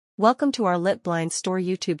Welcome to our Lit Blind Store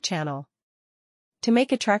YouTube channel. To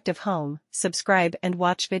make attractive home, subscribe and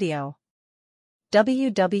watch video.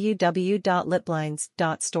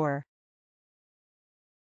 www.litblinds.store.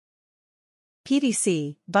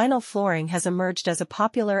 PVC, vinyl flooring has emerged as a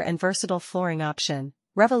popular and versatile flooring option,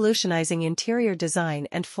 revolutionizing interior design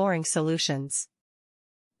and flooring solutions.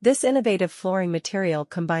 This innovative flooring material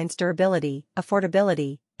combines durability,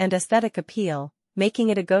 affordability, and aesthetic appeal, making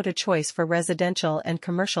it a go-to choice for residential and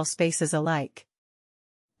commercial spaces alike.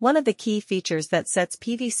 One of the key features that sets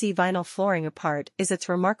PVC vinyl flooring apart is its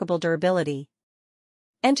remarkable durability.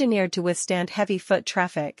 Engineered to withstand heavy foot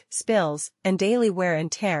traffic, spills, and daily wear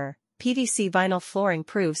and tear, PVC vinyl flooring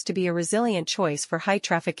proves to be a resilient choice for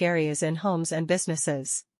high-traffic areas in homes and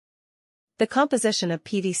businesses. The composition of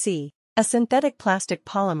PVC, a synthetic plastic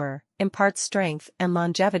polymer, imparts strength and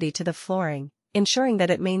longevity to the flooring, ensuring that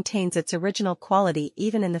it maintains its original quality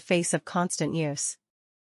even in the face of constant use.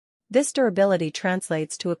 This durability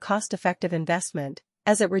translates to a cost-effective investment,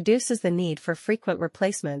 as it reduces the need for frequent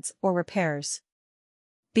replacements or repairs.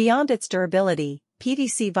 Beyond its durability,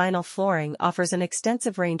 PVC vinyl flooring offers an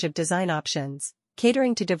extensive range of design options,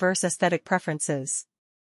 catering to diverse aesthetic preferences.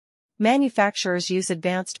 Manufacturers use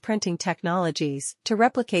advanced printing technologies to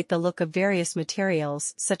replicate the look of various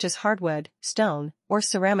materials such as hardwood, stone, or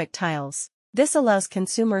ceramic tiles. This allows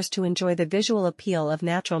consumers to enjoy the visual appeal of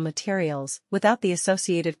natural materials without the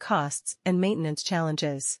associated costs and maintenance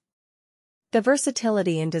challenges. The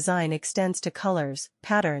versatility in design extends to colors,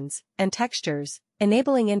 patterns, and textures,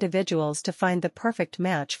 enabling individuals to find the perfect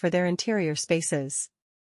match for their interior spaces.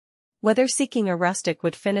 Whether seeking a rustic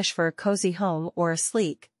wood finish for a cozy home or a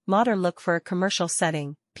sleek, modern look for a commercial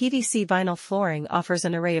setting, PVC vinyl flooring offers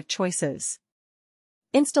an array of choices.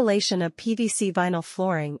 Installation of PVC vinyl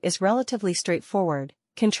flooring is relatively straightforward,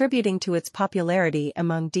 contributing to its popularity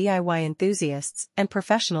among DIY enthusiasts and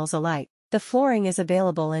professionals alike. The flooring is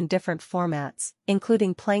available in different formats,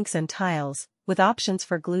 including planks and tiles, with options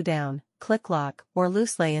for glue-down, click-lock, or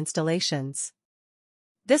loose-lay installations.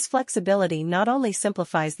 This flexibility not only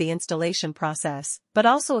simplifies the installation process, but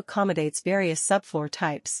also accommodates various subfloor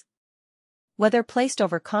types. Whether placed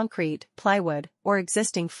over concrete, plywood, or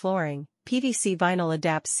existing flooring, PVC vinyl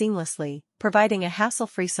adapts seamlessly, providing a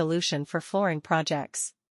hassle-free solution for flooring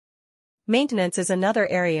projects. Maintenance is another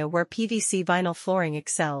area where PVC vinyl flooring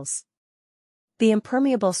excels. The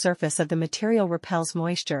impermeable surface of the material repels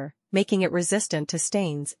moisture, making it resistant to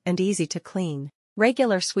stains and easy to clean.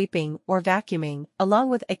 Regular sweeping or vacuuming,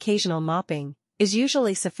 along with occasional mopping, is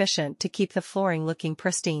usually sufficient to keep the flooring looking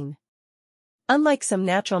pristine. Unlike some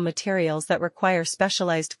natural materials that require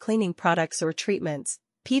specialized cleaning products or treatments,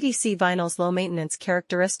 PVC vinyl's low-maintenance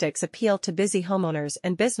characteristics appeal to busy homeowners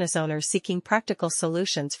and business owners seeking practical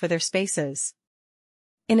solutions for their spaces.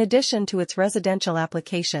 In addition to its residential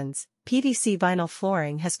applications, PVC vinyl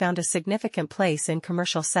flooring has found a significant place in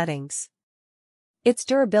commercial settings. Its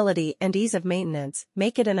durability and ease of maintenance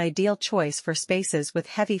make it an ideal choice for spaces with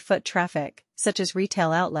heavy foot traffic, such as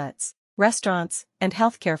retail outlets, restaurants, and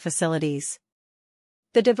healthcare facilities.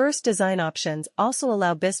 The diverse design options also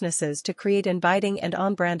allow businesses to create inviting and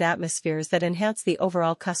on-brand atmospheres that enhance the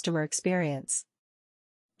overall customer experience.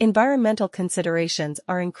 Environmental considerations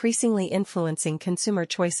are increasingly influencing consumer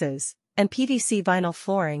choices, and PVC vinyl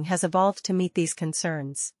flooring has evolved to meet these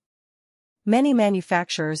concerns. Many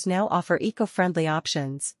manufacturers now offer eco-friendly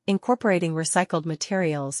options, incorporating recycled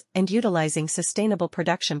materials and utilizing sustainable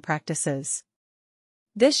production practices.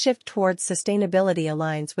 This shift towards sustainability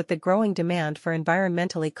aligns with the growing demand for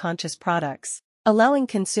environmentally conscious products, allowing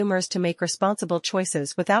consumers to make responsible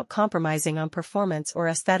choices without compromising on performance or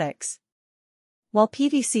aesthetics. While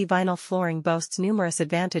PVC vinyl flooring boasts numerous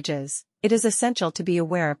advantages, it is essential to be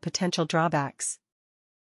aware of potential drawbacks.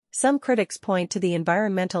 Some critics point to the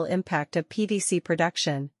environmental impact of PVC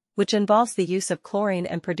production, which involves the use of chlorine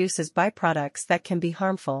and produces byproducts that can be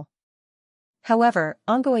harmful. However,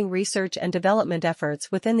 ongoing research and development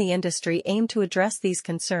efforts within the industry aim to address these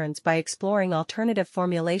concerns by exploring alternative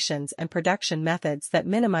formulations and production methods that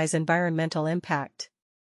minimize environmental impact.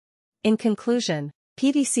 In conclusion,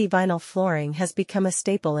 PVC vinyl flooring has become a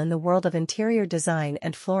staple in the world of interior design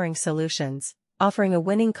and flooring solutions, offering a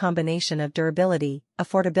winning combination of durability,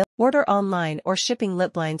 affordability. Order online or shipping.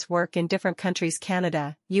 Lit Blinds work in different countries: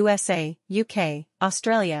 Canada, USA, UK,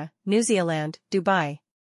 Australia, New Zealand, Dubai.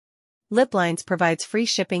 Lit Blinds provides free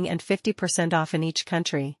shipping and 50% off in each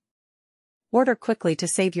country. Order quickly to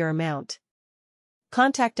save your amount.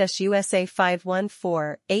 Contact us: USA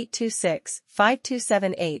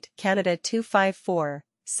 514-826-5278, Canada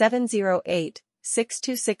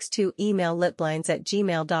 254-708-6262. Email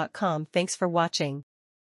litblinds@gmail.com. Thanks for watching.